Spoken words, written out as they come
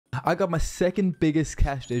I got my second biggest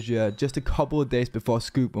cash this year just a couple of days before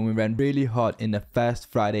Scoop when we ran really hot in the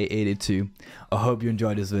Fast Friday 82. I hope you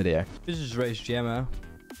enjoyed this video. This is race jammer.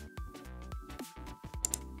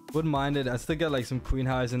 Wouldn't mind it. I still get like some queen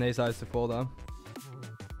highs and ace highs to fold up.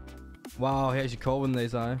 Wow, he actually called with an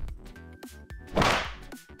ace high.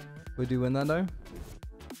 We do win that though.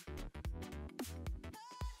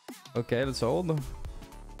 Okay, let's hold.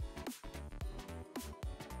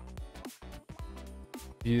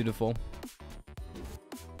 Beautiful.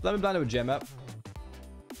 Let me blind it with gem up.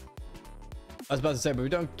 I was about to say, but we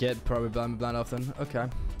don't get probably blind often. Okay.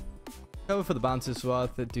 Cover for the bounces as well.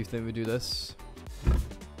 I do think we do this.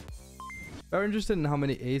 Very interested in how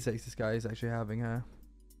many ace X this guy is actually having here.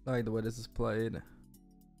 Like the way this is played.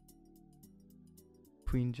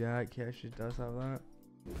 Queen Jack, he actually does have that.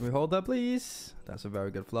 Can we hold that, please? That's a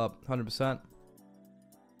very good flop. 100%.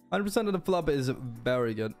 100% of the flop is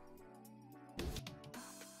very good.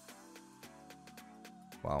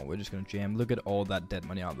 Wow, we're just gonna jam. Look at all that dead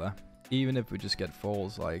money out there. Even if we just get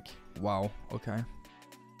falls, like, wow, okay.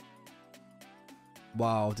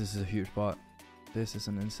 Wow, this is a huge pot. This is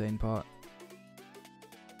an insane pot.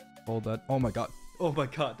 Hold that. Oh my god. Oh my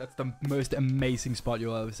god, that's the most amazing spot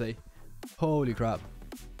you'll ever see. Holy crap.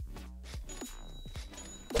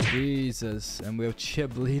 Jesus, and we have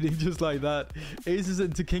chip leading just like that. Aces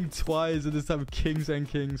into king twice, and this time kings and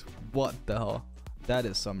kings. What the hell? That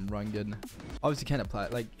is some run good. Obviously can't apply,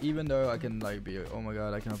 like, even though I can like be, oh my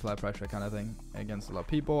god, I can apply pressure kind of thing against a lot of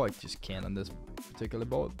people, I just can't on this particular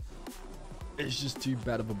board. It's just too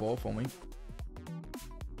bad of a ball for me.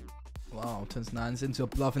 Wow, turns 9s into a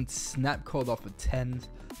bluff and snap called off with 10s.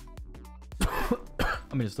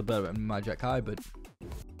 I mean, it's still better than my jack high, but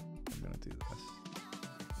I'm gonna do this.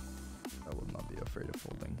 I will not be afraid of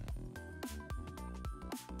folding.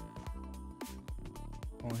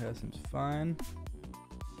 All here seems fine.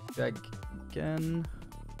 Jack again.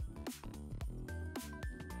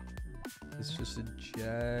 It's just a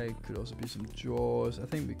jack. Could also be some draws. I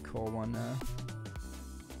think we call one now.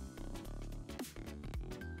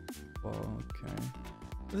 Okay.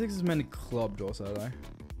 I think there's many club draws are there.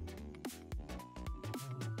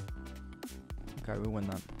 Okay, we win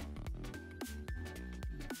that.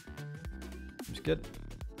 Seems good.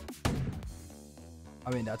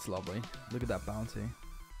 I mean, that's lovely. Look at that bounty.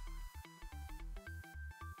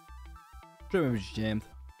 Pretty much jammed.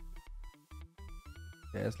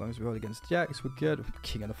 Yeah, as long as we hold against jacks, we're good.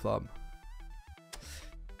 King on the flop.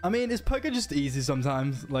 I mean, is poker just easy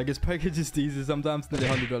sometimes? Like, is poker just easy sometimes? Nearly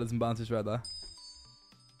 $100 in bounces right there.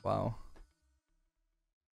 Wow.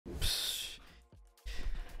 Psh.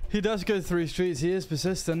 He does go 3 streets. He is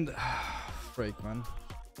persistent. Freak, man.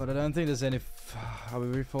 But I don't think there's any... Are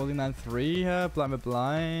we folding 9-3 here? Blind with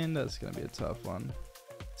blind? That's going to be a tough one.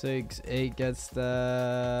 6-8 gets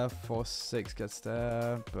there. 4-6 gets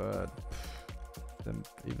there. But...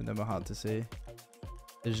 even them are hard to see.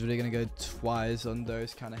 They're just really gonna go twice on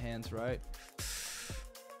those kind of hands, right?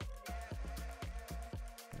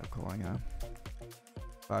 No calling out.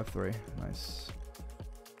 5-3, nice.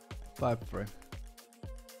 5-3.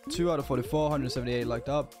 2 out of 44, 178 locked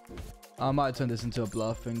up. I might turn this into a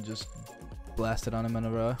bluff and just blast it on him in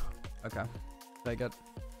a row. Okay, take it.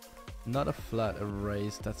 Not a flat, a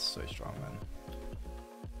raise. That's so strong, man.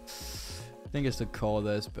 I think it's to call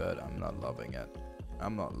this, but I'm not loving it.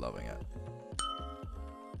 I'm not loving it.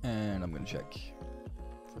 And I'm gonna check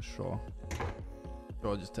for sure.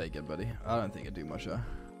 I'll just take it, buddy. I don't think I do much there.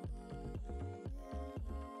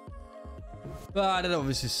 Ah, that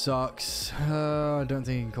obviously sucks. I don't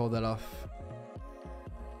think you can call that off.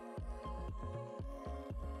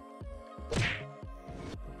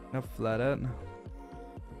 No flat it.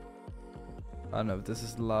 I don't know if this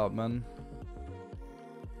is loud, man.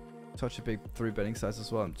 Touch a big 3 betting size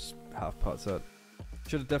as well. I'm just half pots out.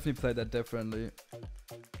 Should have definitely played that differently.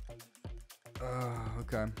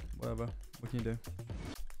 Okay, whatever. What can you do?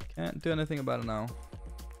 Can't do anything about it now.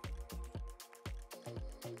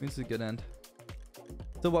 This is a good end.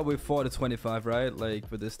 So what, we're 4 to 25, right? Like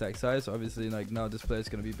with this stack size, obviously, like now this player is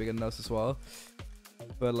gonna be bigger than us as well.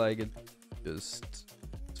 But like it just,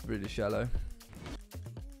 it's really shallow.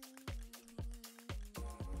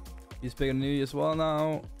 He's bigger than you as well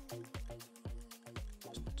now.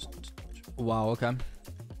 Wow, okay.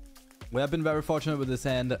 We have been very fortunate with this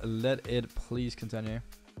hand. Let it please continue.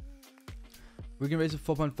 We can raise to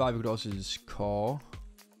 4.5. We could also just call.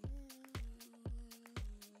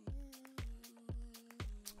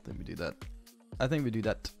 I think we do that. I think we do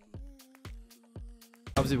that.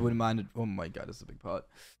 Obviously, we wouldn't mind it. Oh my god, that's a big part.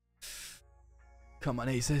 Come on,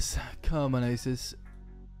 aces. Come on, aces.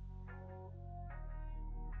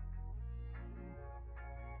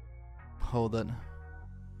 hold it.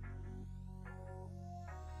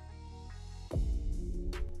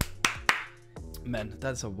 Man,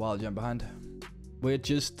 that's a wild jump behind. We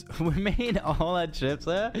made all our chips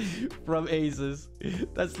there from aces.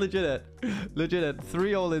 That's legit. Legit.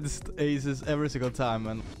 3 all-in aces every single time,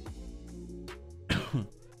 man. There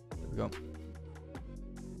we go.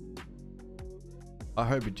 I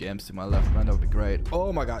hope it jams to my left, man. That would be great.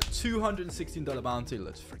 Oh my god, $216 bounty.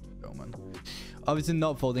 Let's freaking go, man. Obviously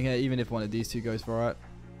not folding here, even if one of these two goes for it.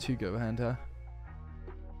 2 go behind here.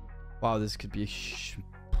 Wow, this could be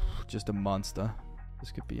just a monster.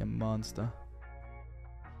 This could be a monster.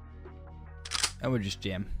 And we'll just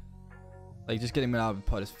jam. Like, just getting me out of the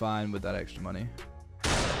pot is fine with that extra money.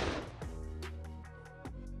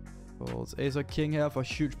 Folds. Ace or king here for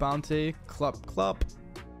huge bounty. Club, club.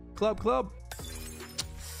 Club, club.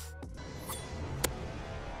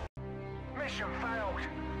 Mission failed.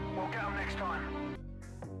 We'll get them next time.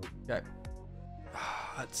 Okay.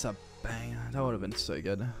 That's a bang. That would have been so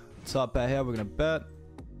good. Top bet here. We're going to bet.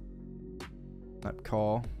 Snap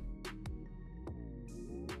call.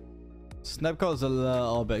 Snap call is a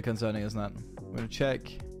little bit concerning, isn't it? We're going to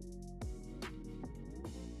check.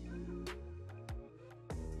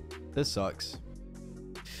 This sucks.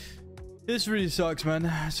 This really sucks, man.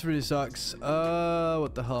 This really sucks.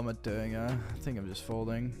 What the hell am I doing? I think I'm just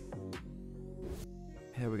folding.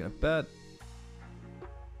 Here we're going to bet.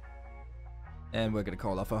 And we're going to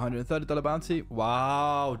call off a $130 bounty.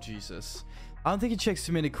 Wow, Jesus. I don't think he checks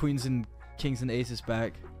too many queens and kings and aces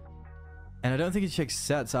back. And I don't think he checks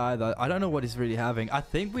sets either. I don't know what he's really having. I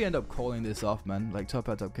think we end up calling this off, man. Like top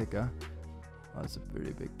hat, top kicker. Oh, that's a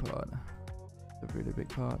really big part. A really big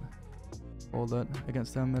part. Hold that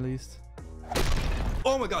against them at least.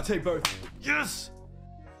 Oh my god, take both. Yes!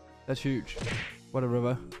 That's huge. What a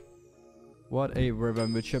river. What a river.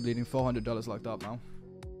 We're chip leading $400 locked up now.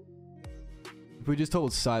 If we just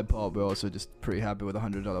told side pot, we're also just pretty happy with a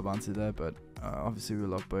 $100 bounty there. But obviously we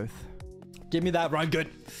love both. Give me that run good.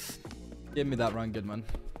 Give me that run good, man.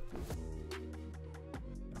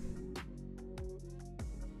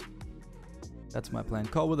 That's my plan.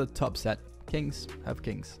 Call with a top set. Kings. Have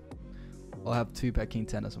kings. I'll have 2 pair king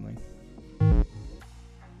 10 or something.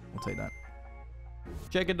 We'll take that.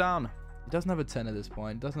 Check it down. It doesn't have a 10 at this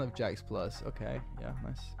point. It doesn't have jacks plus. Okay. Yeah,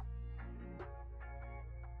 nice.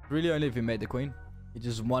 Really only if he made the queen. He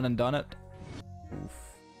just won and done it. Oof.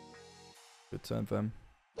 Good turn for him.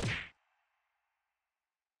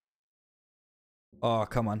 Oh,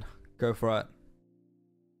 come on. Go for it.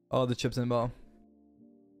 Oh, the chips in the bottom.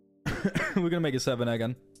 We're going to make it 7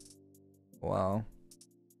 again. Wow.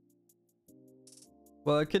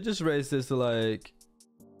 Well, I could just raise this to like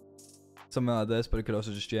something like this, but I could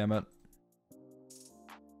also just jam it.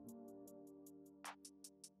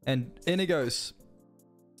 And in it goes.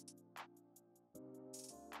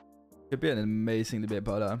 Could be an amazing debate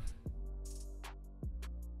potter.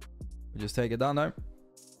 We just take it down now.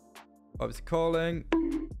 Obviously calling.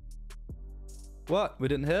 What? We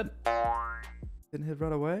didn't hit? Didn't hit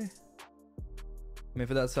right away? I mean,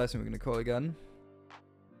 for that size, we're going to call again.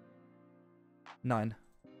 9.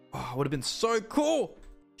 Oh, would have been so cool.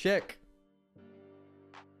 Check.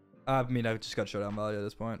 I mean, I've just got showdown value at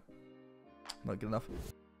this point. Not good enough.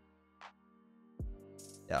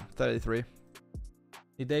 Yeah, 33.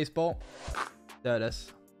 Need days ball. There it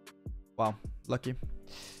is. Wow, lucky.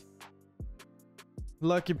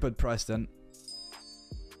 Lucky but priced in.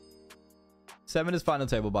 7 is final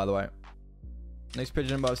table, by the way. Next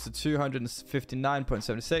pigeon moves to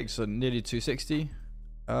 259.76, so nearly 260.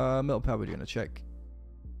 Middle pair, we're gonna check.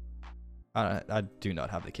 I do not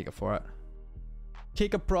have the kicker for it.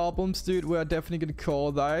 Kicker problems, dude. We're definitely gonna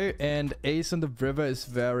call though. And ace on the river is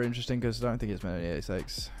very interesting because I don't think it's many ace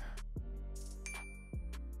X.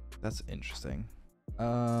 That's interesting.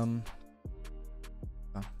 Oh.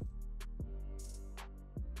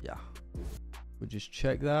 Yeah. We'll just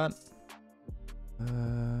check that.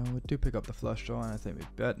 We do pick up the flush draw, and I think we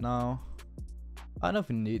bet now. I don't know if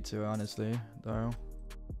we need to, honestly, though.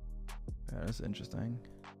 Yeah, that's interesting.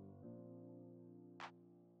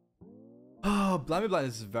 Oh, Blind Me Blind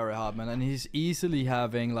is very hard, man. And he's easily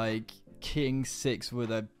having, like, king 6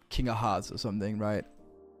 with a king of hearts or something, right?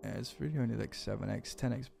 Yeah, it's really only, like, 7x,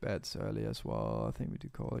 10x bets early as well. I think we do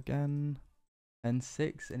call again. And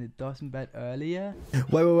 6, and it doesn't bet earlier.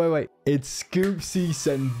 Wait. It's scoop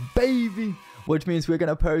season, baby! Which means we're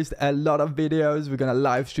gonna post a lot of videos. We're gonna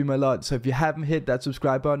live stream a lot. So if you haven't hit that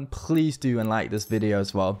subscribe button, please do and like this video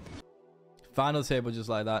as well. Final table just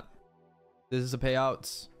like that. This is the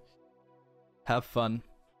payouts. Have fun.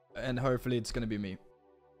 And hopefully it's gonna be me.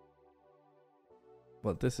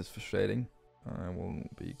 Well, this is frustrating. I will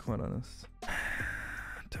be quite honest.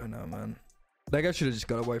 Don't know, man. Like, I should have just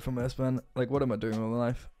got away from this, man. Like, what am I doing with my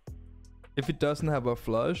life? If he doesn't have a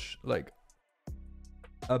flush, like,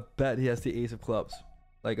 I bet he has the ace of clubs.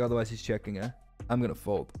 Like, otherwise he's checking it. I'm gonna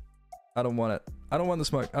fold. I don't want it. I don't want the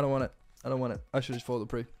smoke. I don't want it. I don't want it. I should just fold the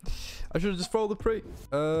pre. I should have just folded the pre.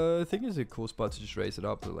 I think it's a cool spot to just raise it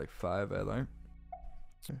up to like 5 though.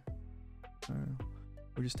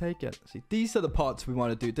 We'll just take it. See, these are the pots we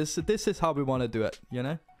want to do. This is how we want to do it, you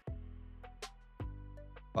know?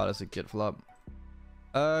 Oh, that's a good flop.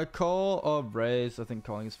 Call or raise. I think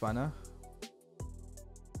calling is finer.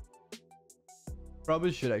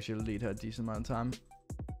 Probably should actually lead her a decent amount of time.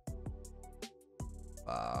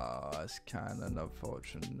 It's kind of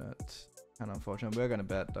unfortunate. We're gonna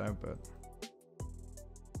bet though, but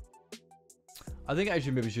I think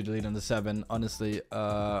actually maybe we should lead on the 7. Honestly,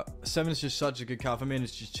 7 is just such a good card for me, and it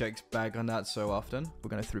just checks back on that so often. We're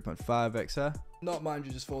gonna 3.5x here. Not mind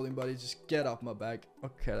you just folding, buddy. Just get off my back.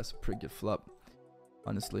 Okay, that's a pretty good flop.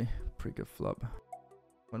 Honestly, pretty good flop.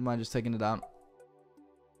 Wouldn't mind just taking it down.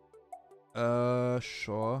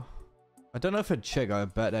 Sure. I don't know if I'd check or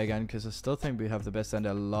bet again, because I still think we have the best end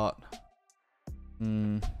a lot.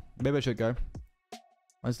 Maybe I should go.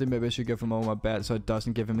 Honestly, maybe I should go for more of my bet so it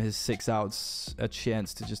doesn't give him his 6 outs a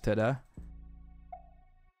chance to just hit her.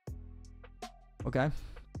 Okay.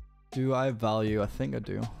 Do I value? I think I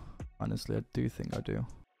do. Honestly, I do think I do.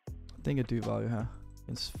 I think I do value her.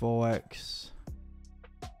 It's 4x.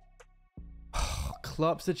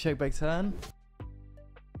 Clubs to check back 10.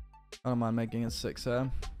 I don't mind making it 6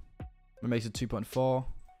 here. It makes it 2.4.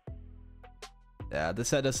 Yeah, the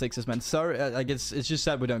set of 6s, man. Sorry, I guess it's just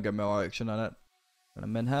sad we don't get more action on it. Gonna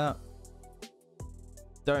min her.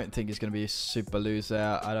 Don't think he's gonna be a super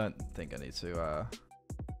loser. I don't think I need to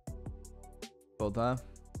fold that.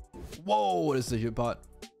 Whoa, this is a huge pot.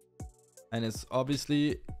 And it's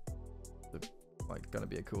obviously like gonna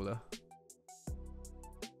be a cooler.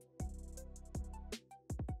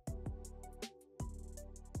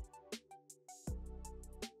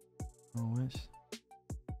 Always.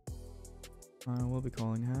 I will be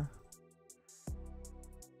calling her.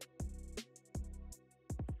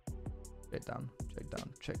 Check down, check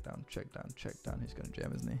down, check down, check down, check down. He's gonna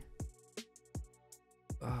jam, isn't he?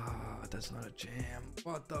 Oh, that's not a jam.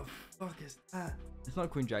 What the fuck is that? It's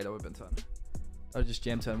not Queen Jade, that would have been turn. I just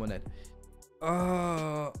jam turn 1 8.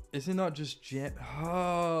 Oh, is it not just jam?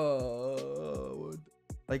 Oh,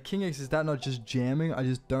 like King X, is that not just jamming? I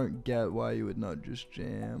just don't get why you would not just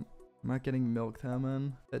jam. Am I getting milked here,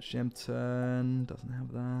 man? That jam turn doesn't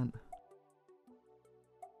have that.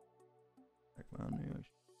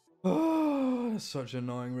 Oh, that's such an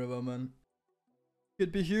annoying river, man.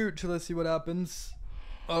 Could be huge. Let's see what happens.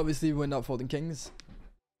 Obviously, we're not folding kings.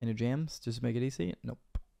 Any jams? Just to make it easy? Nope.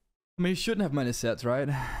 I mean, you shouldn't have many sets, right?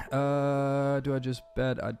 Do I just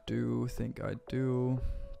bet? I do think I do.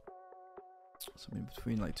 Something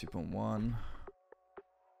between like 2.1.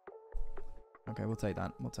 Okay, we'll take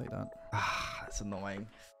that. We'll take that. Ah, that's annoying.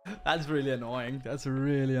 That's really annoying. That's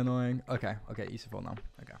really annoying. Okay, okay, easy fold now.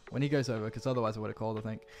 Okay, when he goes over, because otherwise I would have called, I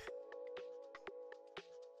think.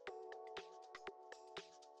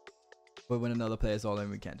 But when another player's all in,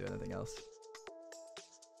 we can't do anything else.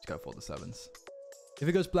 Just gotta fold the 7s. If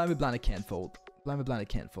it goes blind with blind, I can't fold. Blind with blind, I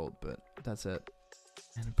can't fold, but that's it.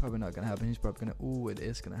 And it's probably not gonna happen. He's probably gonna. Ooh, it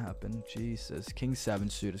is gonna happen. Jesus. King 7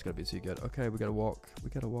 suit is gonna be too good. Okay, we gotta walk. We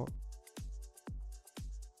gotta walk.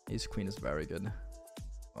 His queen is very good.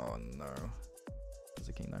 Oh no. There's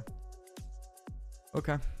a king though.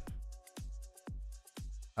 Okay.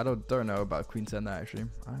 I don't know about queen 10 actually.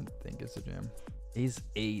 I don't think it's a jam. Ace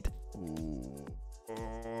 8. Ooh.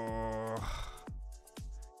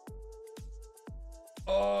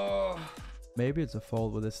 Oh. Maybe it's a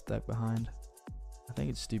fold with this stack behind. I think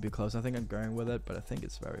it's stupid close. I think I'm going with it, but I think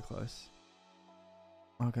it's very close.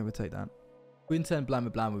 Okay, we'll take that. Queen 10 blind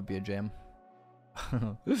with blind would be a jam.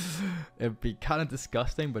 It'd be kind of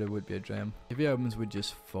disgusting, but it would be a jam. If he opens, we'd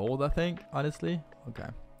just fold, I think, honestly. Okay.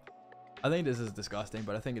 I think this is disgusting,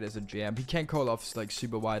 but I think it is a jam. He can't call off like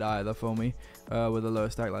super wide either for me with a lower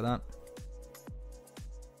stack like that.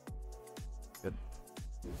 Good.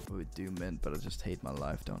 We would do mint, but I just hate my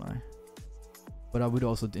life, don't I? But I would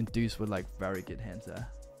also induce with like very good hands there.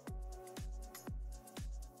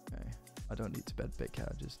 Okay. I don't need to bet big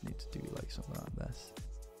here. I just need to do like something like this.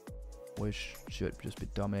 Which should just be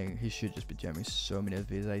dominating. He should just be jamming so many of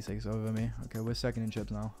his ace-6 over me. Okay, we're second in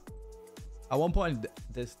chips now. At one point,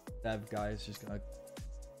 this dev guy is just gonna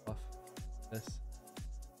off this.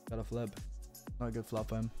 Got a flip. Not a good flop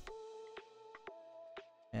for him.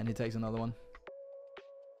 And he takes another one.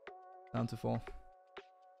 Down to 4.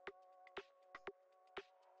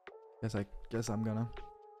 Guess I'm gonna.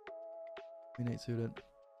 Queen 8 suited.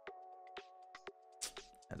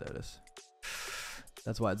 Yeah, there it is.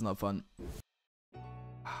 That's why it's not fun.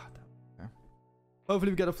 Ah, damn. Okay.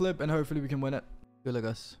 Hopefully we get a flip and hopefully we can win it. Good luck,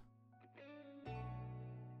 us.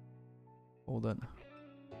 Hold it.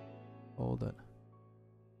 Hold it.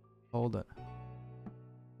 Hold it.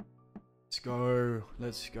 Let's go.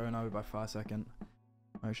 Let's go now by 5 seconds.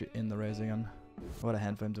 I'm actually in the raise again. What a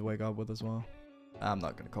hand for him to wake up with as well. I'm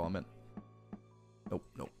not gonna call him it. Nope,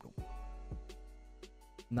 nope, nope.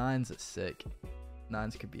 9s are sick.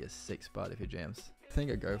 9s could be a sick spot if he jams. I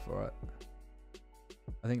think I go for it.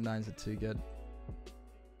 I think 9s are too good.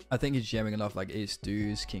 I think he's jamming enough like ace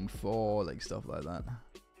deuce, king 4, like stuff like that.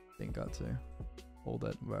 I think got to. Hold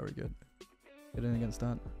it, very good. Get in against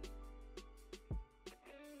that.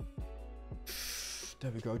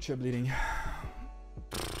 There we go, chip leading.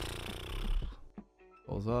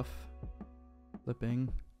 Balls off.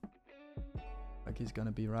 Flipping. Like he's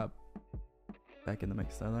gonna be right back in the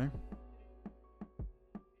mix there though.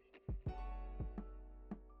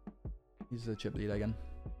 He's a chip lead again.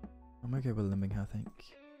 I'm okay with limbing, I think.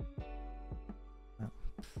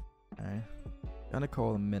 Okay. Gonna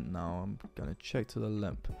call a mint now. I'm gonna check to the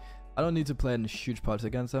limp. I don't need to play in huge pots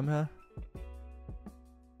against them here.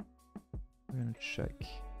 I'm gonna check.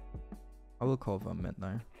 I will call for a mint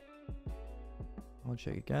now. I'll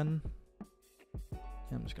check again.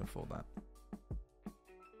 Yeah, I'm just gonna fold that.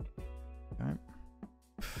 Okay.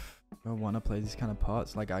 I want to play these kind of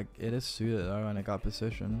pots. Like it is suited though, and I got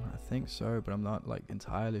position. I think so, but I'm not like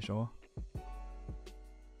entirely sure.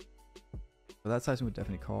 But that size would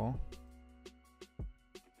definitely call.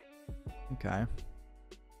 Okay. I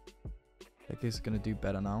guess it's gonna do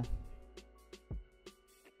better now.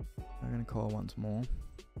 I'm gonna call once more.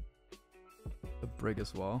 The brig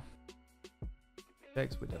as well.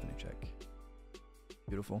 Checks, we definitely check.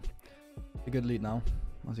 Beautiful. A good lead now.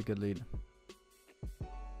 That's a good lead.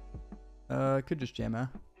 Could just jam her.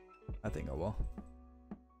 I think I will.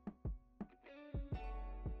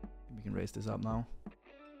 We can raise this up now.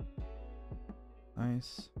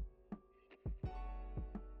 Nice.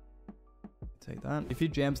 Take that. If he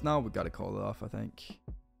jams now, we gotta call it off, I think.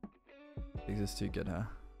 This is too good here.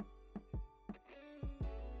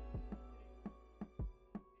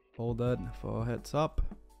 Hold it for heads up.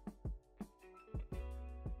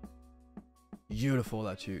 Beautiful,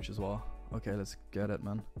 that's huge as well. Okay, let's get it,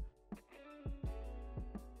 man.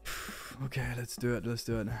 Okay, let's do it, let's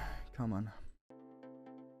do it. Come on.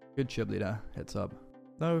 Good chip leader, heads up.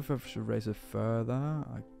 Now if I should raise it further,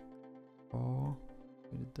 I call.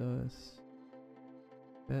 It does.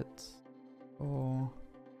 Bet. Or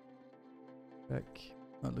check.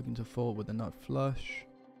 Not looking to fold with the nut flush.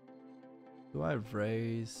 Do I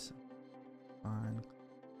raise? Fine.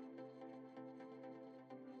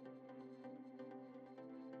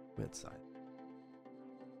 Bet side.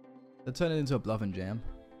 Let's turn it into a bluff and jam.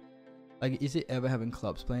 Like, is he ever having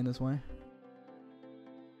clubs playing this way?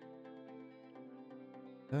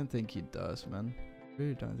 I don't think he does, man. I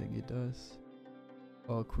really don't think he does.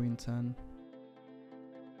 Oh, queen 10.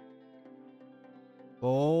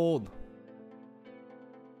 Fold.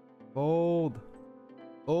 Fold.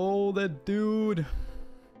 Fold it, dude.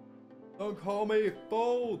 Don't call me.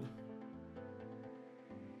 Fold.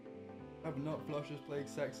 I have nut flushes play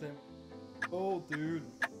exact same. Fold, dude.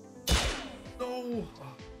 No.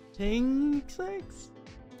 King 6?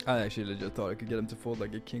 I actually legit thought I could get him to fold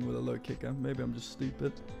like a king with a low kicker. Maybe I'm just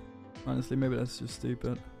stupid. Honestly, maybe that's just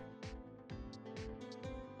stupid.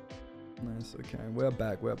 Nice, okay. We're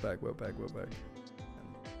back, we're back, we're back, we're back.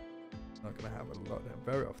 And not gonna have a lot there.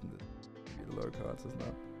 Very often the low cards, isn't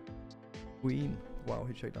that? Queen. Wow,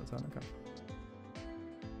 he checked down turn, okay.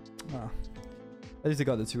 Ah. At least I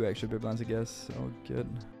got the 2 extra big blinds, I guess. Oh, good.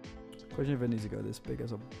 Question if it needs to go this big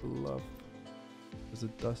as a bluff. Because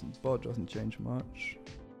it doesn't, board doesn't change much.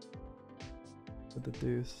 With the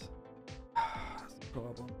deuce. That's the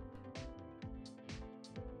problem.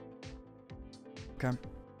 Okay.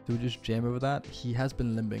 Do we just jam over that? He has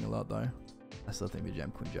been limbing a lot though. I still think we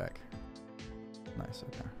jam queen jack. Nice,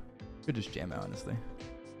 okay. Could just jam it, honestly.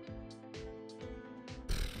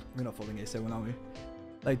 We're not folding a7, are we?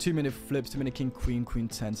 Like 2 minute flips, 2 minute king, queen, queen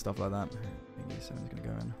 10, stuff like that. I think a7 is gonna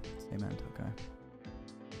go in. Same hand, okay.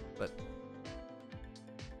 But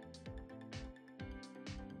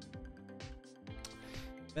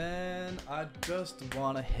man, I just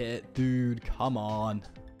wanna hit, dude. Come on.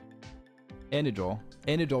 Any draw.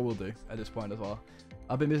 Any draw will do at this point as well.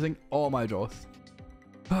 I've been missing all my draws.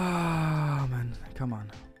 Ah, man. Come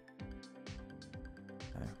on.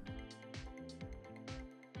 Okay.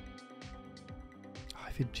 Oh,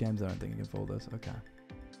 if he jams, I don't think he can fold this. Okay.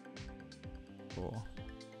 4.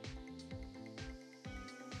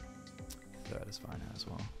 Third is fine as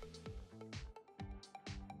well.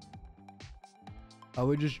 Are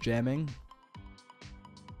we just jamming?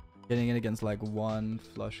 Getting it against like one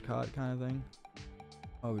flush card kind of thing?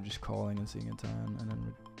 Or are we just calling and seeing a turn and then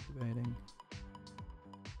we're debating?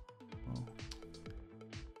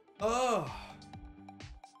 Oh!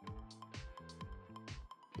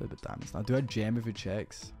 A little bit diamonds now. Do I jam if it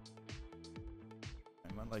checks?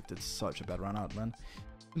 Man, like, did such a bad run out, man.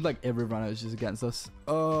 Like, every run out is just against us.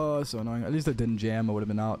 Oh, so annoying. At least I didn't jam. I would have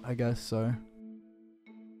been out, I guess, so.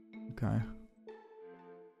 Okay.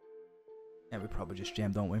 Yeah, we probably just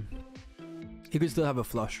jam, don't we? You could still have a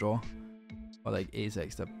flush draw. Or, like,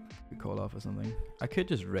 ace-x that we call off or something. I could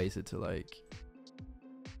just raise it to, like,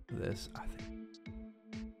 this, I think.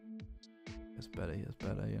 It's better,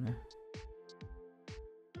 you know?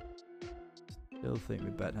 Still think we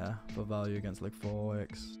bet here for value against like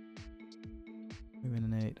 4x. We win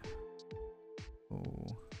an 8.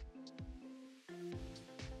 Oh.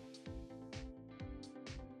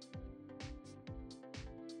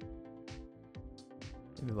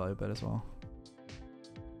 Maybe value bet as well.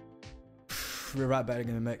 We're right back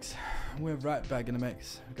in the mix. We're right back in the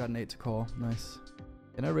mix. Got an 8 to call. Nice.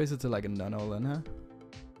 Can I raise it to like a none all in here?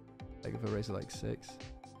 Like if I raise it like 6.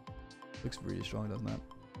 Looks really strong, doesn't it?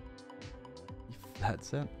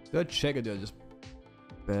 That's it. Do I check or do I just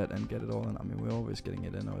bet and get it all in? I mean, we're always getting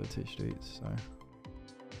it in over 2 streets, so.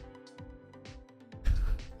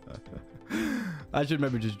 I should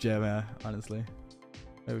maybe just jam here, honestly.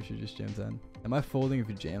 Maybe we should just jam 10. Am I folding if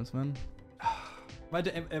it jams, man? Am I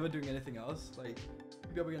ever doing anything else? Like, if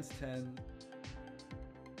you go up against 10.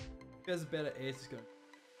 If he has a better ace, it's going to.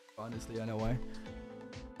 Honestly, I know why.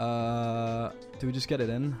 Do we just get it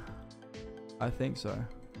in? I think so.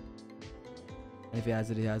 And if he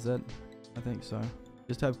has it, he has it. I think so.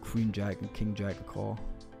 Just have queen jack and king jack a call.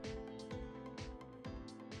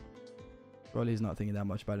 Probably he's not thinking that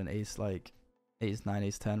much about an ace like ace 9,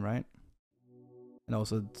 ace 10, right? And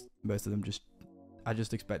also most of them just, I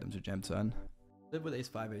just expect them to jam turn. Live with ace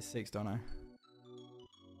 5, ace 6, don't I?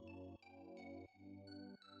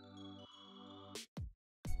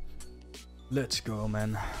 Let's go,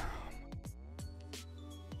 man.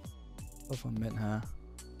 Off on mint here.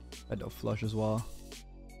 I do flush as well.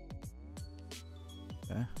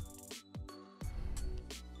 Okay.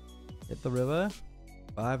 Hit the river.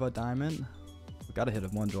 5 or diamond. We gotta hit a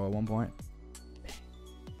 1 draw at one point.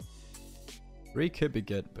 3 could be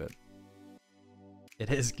good, but it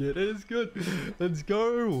is good. It is good. Let's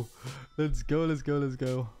go. Let's go. Let's go. Let's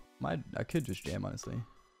go. I could just jam, honestly.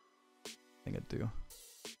 I think I do.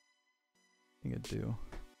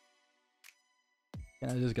 Can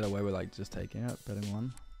I just get away with like just taking it, betting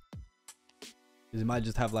 1? Because he might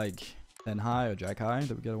just have like 10 high or jack high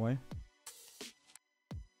that we get away.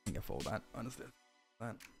 I think I fold that, honestly.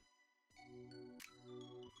 That.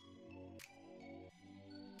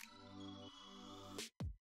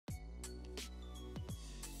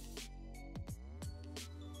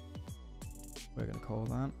 We're gonna call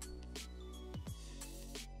that.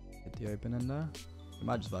 Get the open in there. We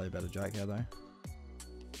might just value better jack here though.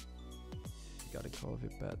 You gotta call if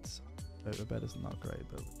it bets. Over bet is not great,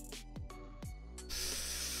 but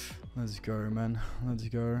let's go, man. Let's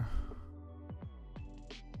go.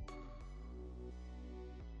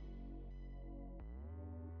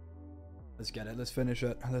 Let's get it. Let's finish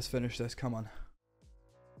it. Let's finish this. Come on.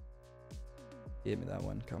 Give me that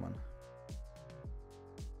one. Come on.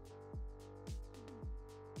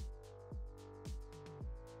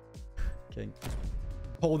 King.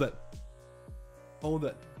 Hold it. Hold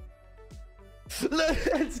it.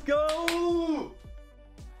 Let's go!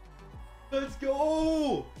 Let's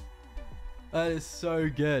go! That is so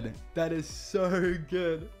good. That is so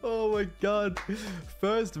good. Oh my god.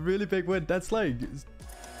 First really big win. That's like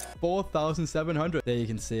 4,700. There you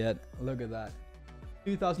can see it. Look at that.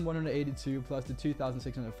 2,182 plus the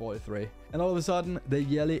 2,643. And all of a sudden, the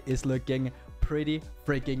Yelly is looking pretty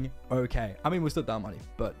freaking okay. I mean, we're still down money,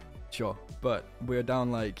 but sure. But we're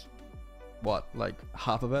down like, what? Like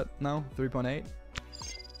half of it now? 3.8.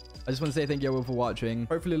 I just want to say thank you everyone for watching.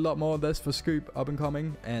 Hopefully a lot more of this for Scoop up and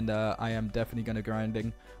coming. And I am definitely going to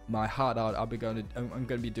grinding my heart out. I'm going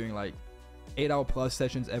to be doing like 8-hour plus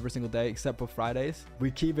sessions every single day except for Fridays. We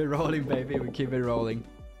keep it rolling, baby. We keep it rolling.